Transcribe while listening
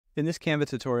In this Canva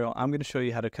tutorial, I'm going to show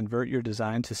you how to convert your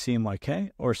design to CMYK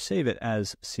or save it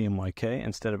as CMYK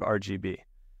instead of RGB.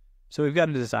 So we've got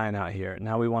a design out here.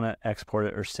 Now we want to export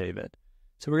it or save it.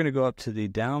 So we're going to go up to the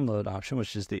download option,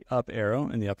 which is the up arrow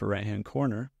in the upper right-hand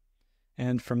corner.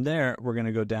 And from there, we're going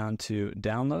to go down to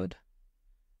download.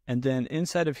 And then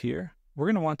inside of here, we're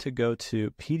going to want to go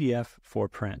to PDF for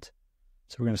print.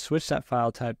 So we're going to switch that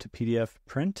file type to PDF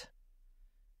print.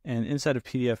 And inside of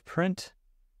PDF print,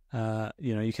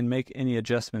 you can make any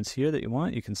adjustments here that you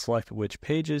want. You can select which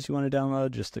pages you want to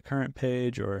download, just the current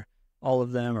page or all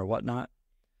of them or whatnot.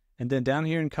 And then down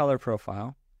here in color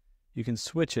profile, you can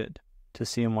switch it to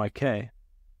CMYK,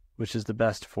 which is the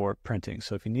best for printing.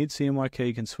 So if you need CMYK,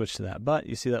 you can switch to that. But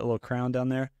you see that little crown down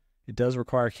there? It does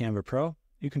require Canva Pro.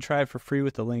 You can try it for free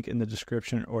with the link in the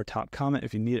description or top comment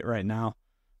if you need it right now.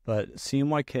 But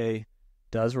CMYK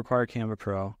does require Canva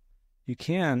Pro. You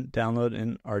can download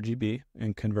in RGB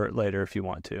and convert later if you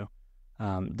want to.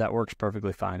 That works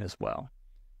perfectly fine as well.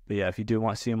 But yeah, if you do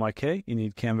want CMYK, you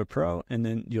need Canva Pro, and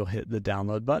then you'll hit the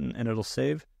download button and it'll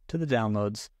save to the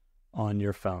downloads on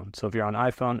your phone. So if you're on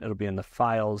iPhone, it'll be in the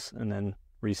files and then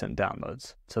recent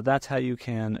downloads. So that's how you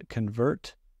can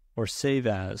convert or save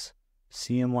as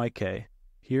CMYK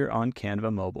here on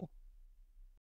Canva Mobile.